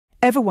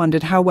Ever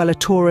wondered how well a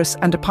Taurus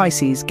and a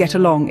Pisces get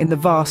along in the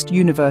vast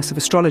universe of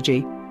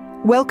astrology?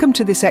 Welcome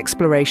to this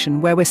exploration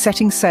where we're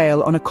setting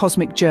sail on a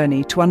cosmic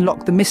journey to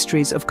unlock the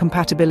mysteries of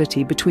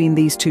compatibility between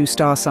these two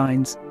star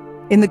signs.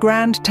 In the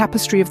grand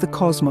tapestry of the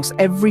cosmos,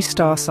 every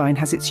star sign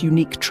has its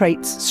unique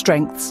traits,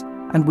 strengths,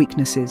 and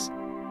weaknesses.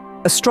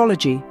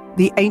 Astrology,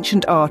 the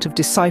ancient art of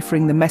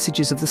deciphering the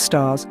messages of the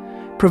stars,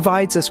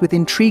 provides us with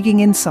intriguing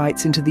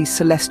insights into these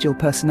celestial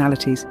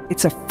personalities.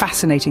 It's a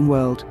fascinating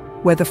world,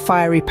 where the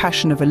fiery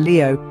passion of a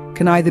Leo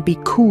can either be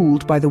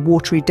cooled by the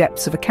watery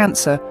depths of a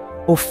Cancer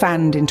or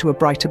fanned into a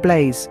brighter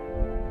blaze.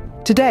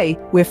 Today,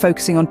 we're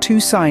focusing on two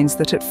signs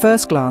that at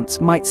first glance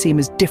might seem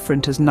as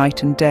different as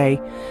night and day.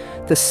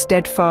 The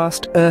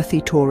steadfast, earthy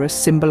Taurus,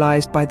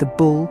 symbolized by the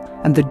bull,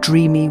 and the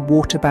dreamy,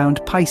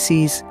 water-bound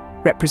Pisces,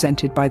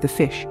 represented by the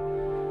fish.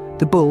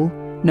 The bull,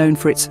 known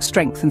for its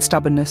strength and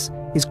stubbornness,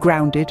 is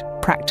grounded,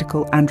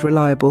 practical, and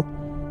reliable.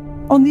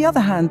 On the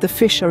other hand, the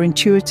fish are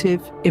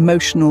intuitive,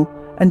 emotional,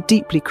 and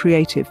deeply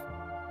creative.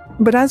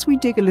 But as we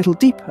dig a little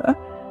deeper,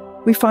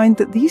 we find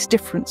that these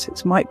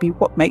differences might be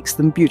what makes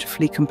them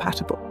beautifully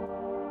compatible.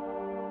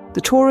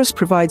 The Taurus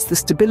provides the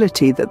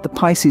stability that the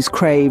Pisces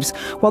craves,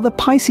 while the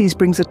Pisces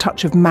brings a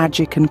touch of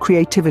magic and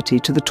creativity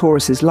to the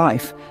Taurus's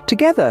life.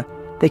 Together,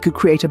 they could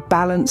create a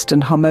balanced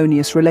and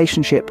harmonious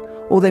relationship,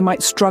 or they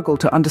might struggle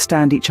to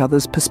understand each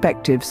other's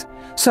perspectives.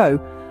 So,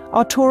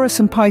 are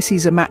Taurus and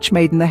Pisces a match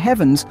made in the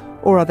heavens,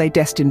 or are they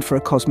destined for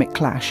a cosmic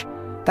clash?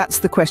 That's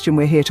the question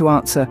we're here to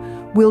answer.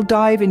 We'll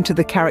dive into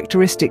the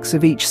characteristics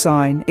of each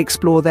sign,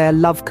 explore their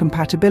love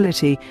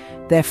compatibility,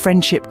 their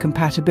friendship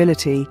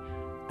compatibility,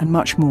 and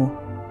much more.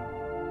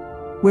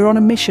 We're on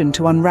a mission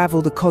to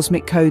unravel the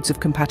cosmic codes of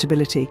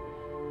compatibility,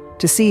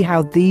 to see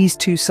how these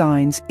two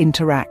signs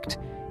interact,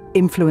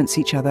 influence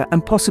each other,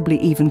 and possibly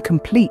even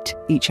complete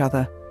each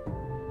other.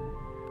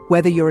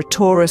 Whether you're a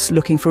Taurus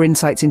looking for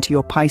insights into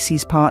your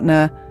Pisces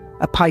partner,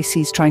 a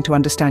Pisces trying to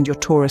understand your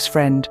Taurus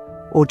friend,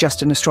 or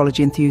just an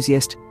astrology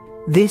enthusiast,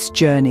 this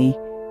journey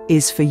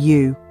is for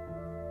you.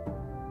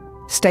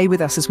 Stay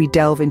with us as we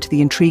delve into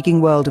the intriguing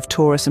world of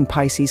Taurus and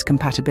Pisces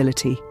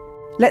compatibility.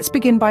 Let's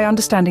begin by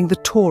understanding the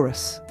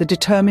Taurus, the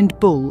determined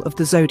bull of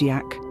the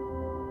Zodiac.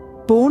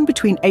 Born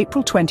between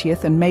April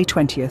 20th and May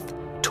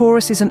 20th,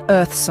 Taurus is an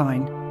earth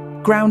sign,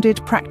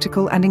 grounded,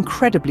 practical, and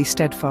incredibly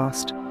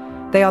steadfast.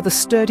 They are the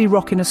sturdy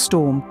rock in a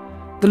storm,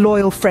 the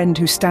loyal friend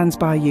who stands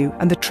by you,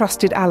 and the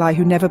trusted ally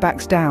who never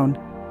backs down.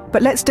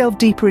 But let's delve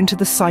deeper into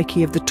the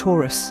psyche of the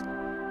Taurus.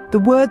 The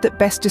word that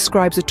best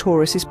describes a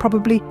Taurus is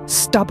probably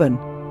stubborn.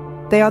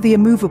 They are the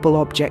immovable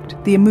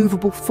object, the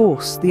immovable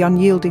force, the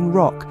unyielding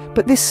rock.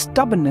 But this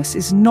stubbornness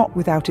is not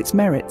without its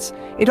merits.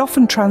 It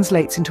often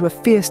translates into a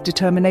fierce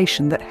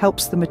determination that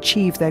helps them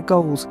achieve their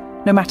goals,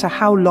 no matter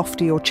how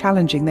lofty or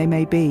challenging they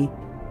may be.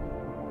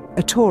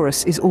 A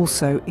Taurus is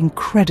also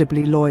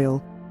incredibly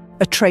loyal,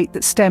 a trait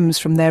that stems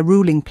from their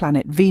ruling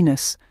planet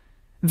Venus.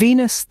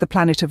 Venus, the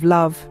planet of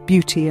love,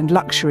 beauty, and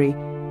luxury,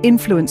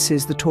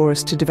 influences the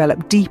Taurus to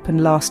develop deep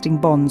and lasting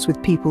bonds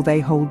with people they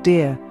hold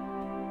dear.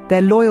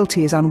 Their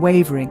loyalty is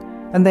unwavering,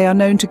 and they are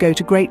known to go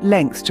to great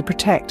lengths to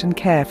protect and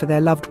care for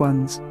their loved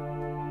ones.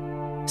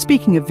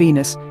 Speaking of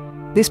Venus,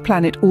 this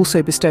planet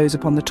also bestows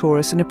upon the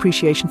Taurus an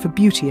appreciation for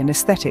beauty and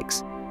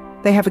aesthetics.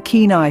 They have a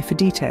keen eye for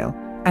detail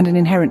and an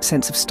inherent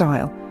sense of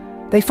style.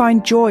 They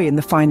find joy in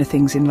the finer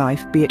things in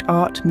life, be it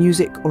art,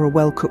 music, or a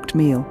well-cooked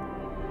meal.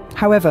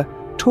 However,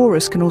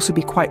 Taurus can also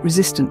be quite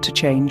resistant to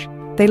change.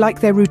 They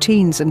like their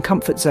routines and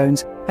comfort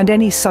zones, and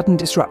any sudden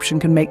disruption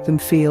can make them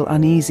feel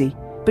uneasy.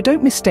 But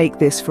don't mistake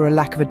this for a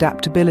lack of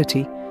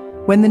adaptability.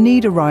 When the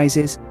need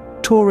arises,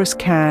 Taurus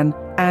can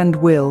and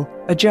will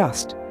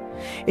adjust.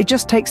 It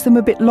just takes them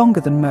a bit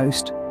longer than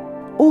most.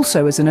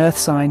 Also, as an earth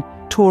sign,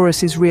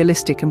 Taurus is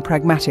realistic and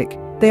pragmatic.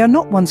 They are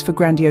not ones for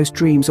grandiose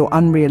dreams or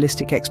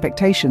unrealistic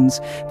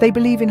expectations. They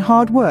believe in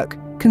hard work,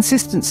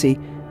 consistency,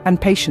 and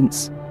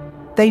patience.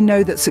 They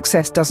know that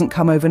success doesn't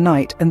come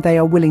overnight, and they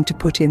are willing to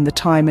put in the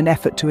time and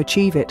effort to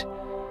achieve it.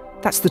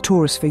 That's the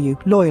Taurus for you,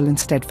 loyal and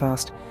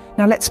steadfast.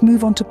 Now let's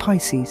move on to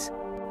Pisces.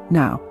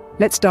 Now,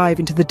 let's dive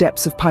into the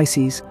depths of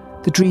Pisces,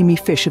 the dreamy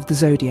fish of the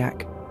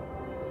Zodiac.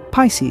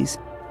 Pisces,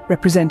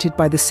 represented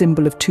by the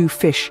symbol of two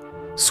fish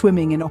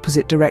swimming in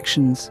opposite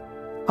directions,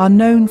 are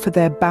known for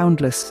their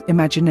boundless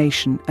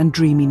imagination and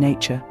dreamy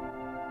nature.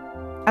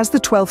 As the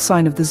 12th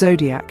sign of the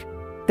Zodiac,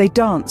 they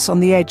dance on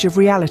the edge of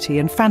reality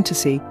and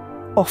fantasy,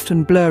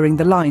 often blurring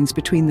the lines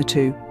between the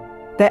two.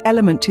 Their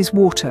element is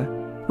water,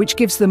 which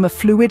gives them a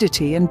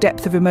fluidity and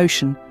depth of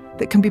emotion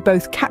that can be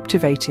both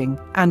captivating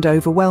and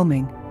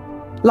overwhelming.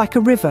 Like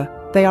a river,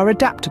 they are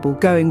adaptable,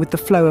 going with the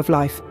flow of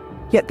life,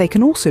 yet they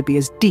can also be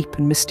as deep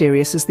and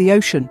mysterious as the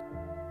ocean.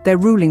 Their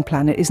ruling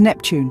planet is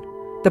Neptune,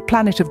 the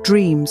planet of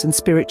dreams and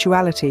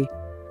spirituality.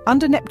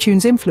 Under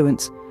Neptune's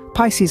influence,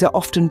 Pisces are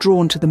often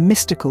drawn to the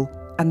mystical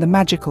and the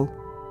magical.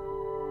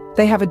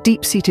 They have a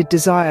deep-seated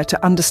desire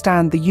to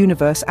understand the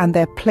universe and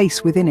their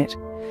place within it.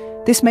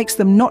 This makes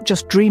them not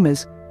just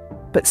dreamers,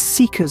 but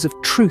seekers of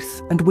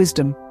truth and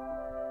wisdom.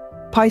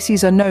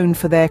 Pisces are known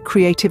for their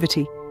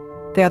creativity.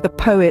 They are the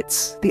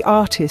poets, the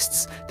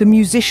artists, the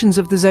musicians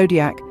of the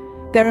Zodiac.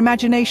 Their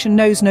imagination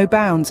knows no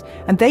bounds,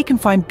 and they can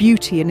find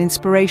beauty and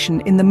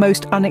inspiration in the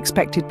most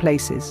unexpected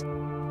places.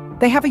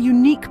 They have a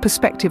unique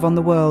perspective on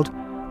the world,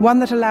 one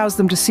that allows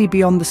them to see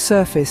beyond the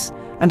surface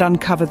and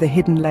uncover the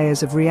hidden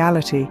layers of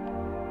reality.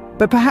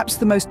 But perhaps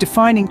the most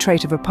defining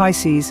trait of a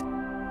Pisces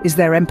is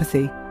their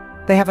empathy.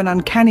 They have an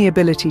uncanny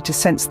ability to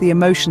sense the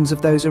emotions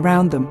of those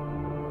around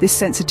them. This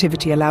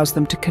sensitivity allows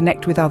them to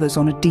connect with others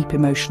on a deep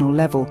emotional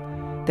level.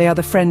 They are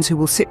the friends who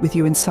will sit with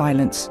you in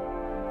silence,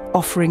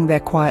 offering their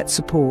quiet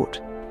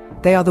support.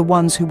 They are the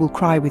ones who will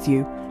cry with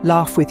you,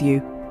 laugh with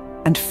you,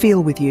 and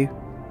feel with you.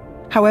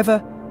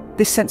 However,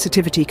 this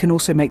sensitivity can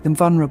also make them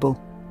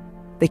vulnerable.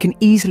 They can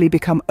easily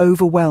become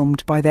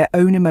overwhelmed by their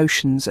own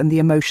emotions and the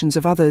emotions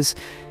of others.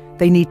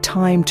 They need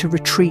time to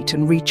retreat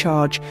and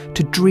recharge,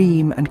 to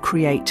dream and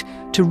create,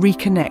 to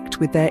reconnect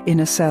with their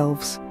inner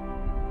selves.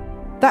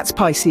 That's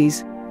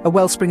Pisces, a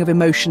wellspring of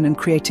emotion and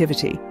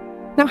creativity.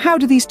 Now, how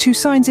do these two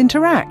signs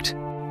interact?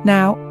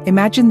 Now,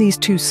 imagine these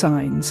two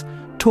signs,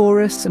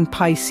 Taurus and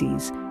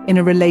Pisces, in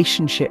a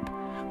relationship.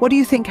 What do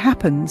you think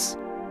happens?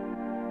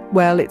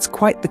 Well, it's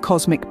quite the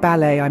cosmic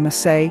ballet, I must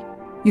say.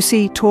 You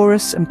see,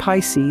 Taurus and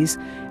Pisces,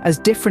 as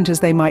different as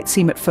they might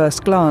seem at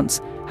first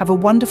glance, have a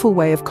wonderful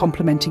way of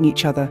complementing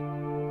each other.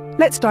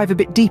 Let's dive a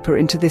bit deeper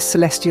into this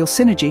celestial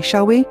synergy,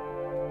 shall we?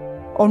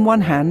 On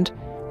one hand,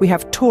 we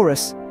have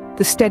Taurus,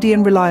 the steady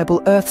and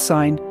reliable earth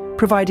sign,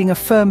 providing a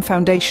firm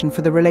foundation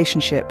for the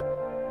relationship.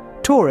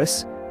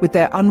 Taurus, with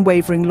their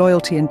unwavering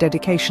loyalty and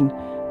dedication,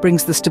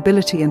 brings the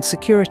stability and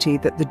security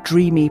that the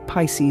dreamy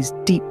Pisces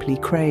deeply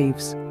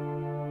craves.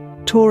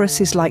 Taurus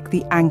is like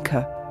the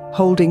anchor,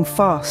 holding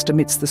fast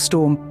amidst the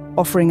storm,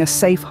 offering a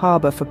safe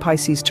harbour for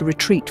Pisces to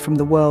retreat from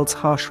the world's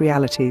harsh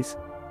realities.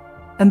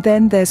 And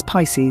then there's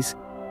Pisces,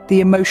 the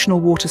emotional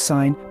water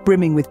sign,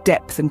 brimming with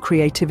depth and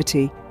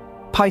creativity.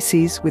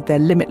 Pisces, with their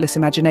limitless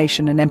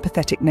imagination and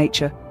empathetic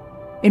nature,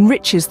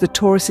 enriches the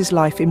Taurus's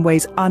life in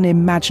ways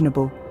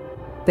unimaginable.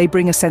 They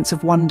bring a sense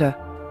of wonder,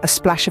 a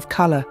splash of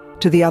colour,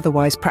 to the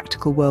otherwise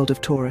practical world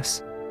of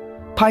Taurus.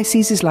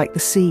 Pisces is like the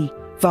sea,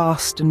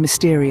 vast and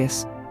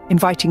mysterious,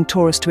 inviting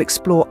Taurus to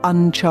explore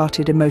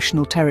uncharted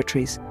emotional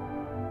territories.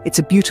 It's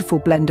a beautiful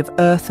blend of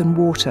earth and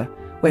water,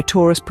 where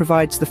Taurus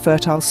provides the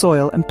fertile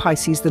soil and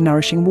Pisces the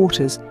nourishing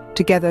waters,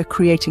 together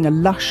creating a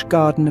lush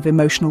garden of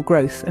emotional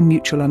growth and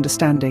mutual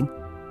understanding.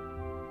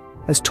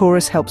 As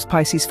Taurus helps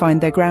Pisces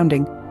find their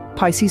grounding,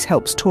 Pisces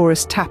helps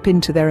Taurus tap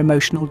into their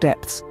emotional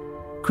depths,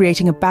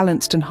 creating a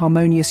balanced and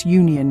harmonious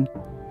union.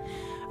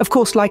 Of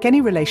course, like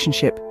any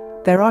relationship,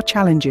 there are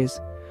challenges.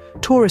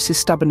 Taurus's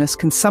stubbornness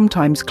can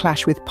sometimes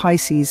clash with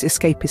Pisces'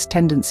 escapist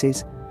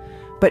tendencies.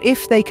 But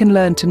if they can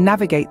learn to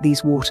navigate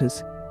these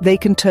waters, they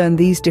can turn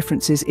these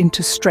differences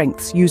into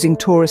strengths, using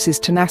Taurus's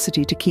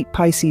tenacity to keep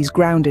Pisces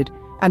grounded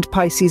and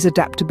Pisces'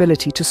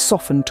 adaptability to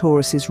soften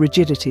Taurus's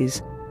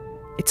rigidities.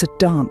 It's a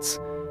dance,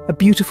 a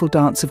beautiful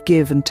dance of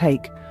give and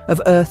take,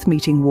 of earth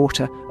meeting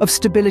water, of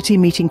stability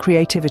meeting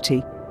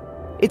creativity.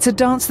 It's a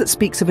dance that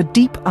speaks of a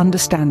deep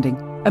understanding,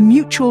 a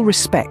mutual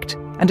respect,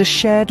 and a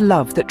shared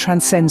love that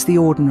transcends the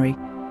ordinary.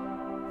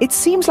 It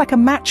seems like a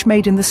match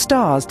made in the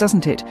stars,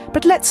 doesn't it?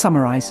 But let's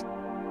summarize.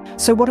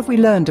 So what have we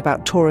learned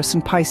about Taurus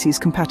and Pisces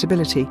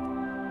compatibility?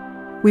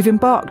 We've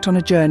embarked on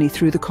a journey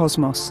through the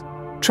cosmos,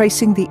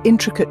 tracing the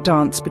intricate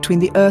dance between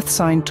the earth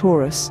sign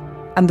Taurus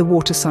and the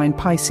water sign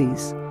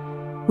Pisces.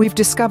 We've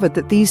discovered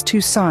that these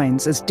two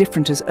signs, as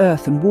different as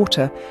earth and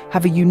water,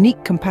 have a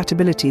unique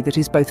compatibility that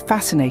is both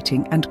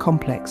fascinating and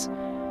complex.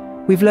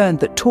 We've learned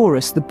that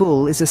Taurus, the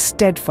bull, is a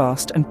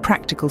steadfast and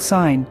practical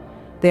sign.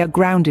 They are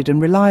grounded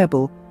and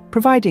reliable,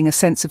 providing a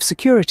sense of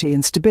security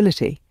and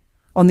stability.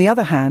 On the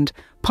other hand,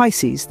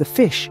 Pisces, the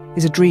fish,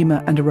 is a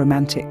dreamer and a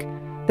romantic.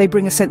 They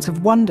bring a sense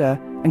of wonder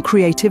and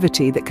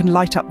creativity that can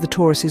light up the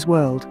Taurus's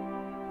world.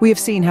 We have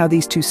seen how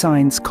these two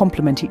signs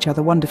complement each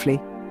other wonderfully.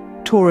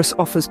 Taurus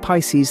offers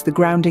Pisces the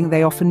grounding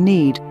they often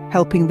need,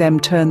 helping them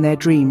turn their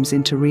dreams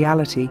into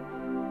reality.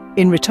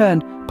 In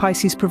return,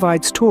 Pisces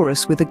provides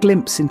Taurus with a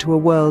glimpse into a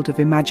world of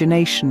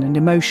imagination and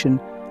emotion,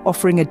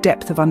 offering a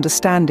depth of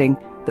understanding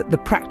that the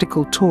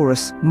practical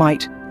Taurus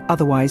might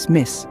otherwise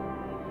miss.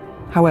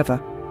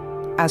 However,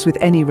 as with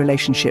any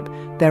relationship,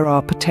 there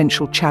are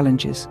potential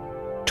challenges.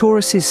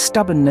 Taurus's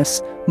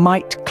stubbornness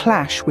might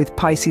clash with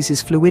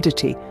Pisces'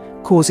 fluidity,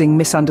 causing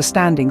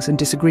misunderstandings and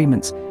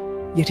disagreements.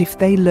 Yet if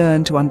they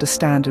learn to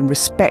understand and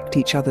respect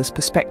each other's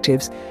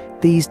perspectives,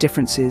 these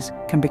differences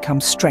can become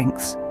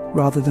strengths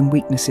rather than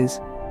weaknesses.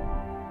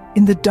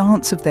 In the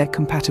dance of their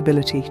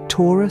compatibility,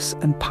 Taurus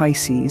and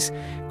Pisces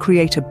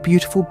create a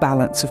beautiful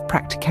balance of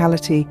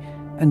practicality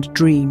and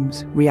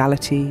dreams,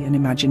 reality and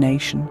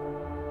imagination.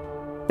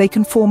 They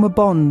can form a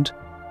bond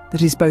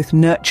that is both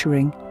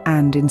nurturing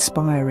and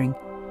inspiring,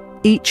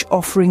 each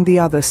offering the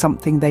other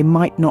something they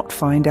might not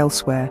find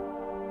elsewhere.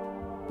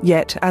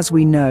 Yet, as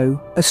we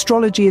know,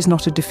 astrology is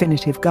not a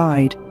definitive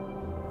guide.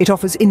 It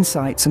offers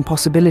insights and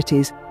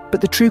possibilities,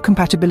 but the true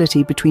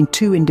compatibility between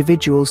two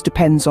individuals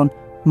depends on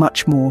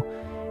much more.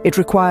 It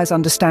requires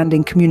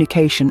understanding,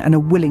 communication, and a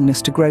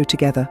willingness to grow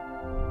together.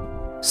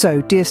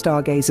 So, dear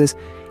stargazers,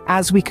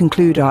 as we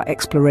conclude our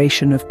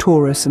exploration of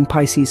Taurus and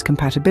Pisces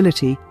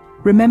compatibility,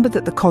 remember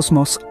that the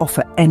cosmos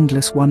offer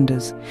endless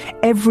wonders.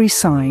 Every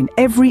sign,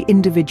 every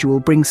individual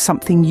brings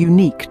something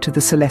unique to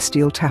the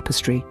celestial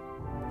tapestry.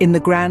 In the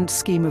grand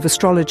scheme of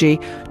astrology,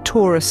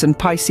 Taurus and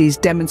Pisces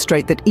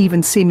demonstrate that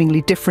even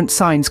seemingly different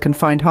signs can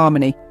find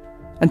harmony.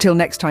 Until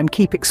next time,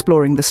 keep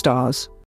exploring the stars.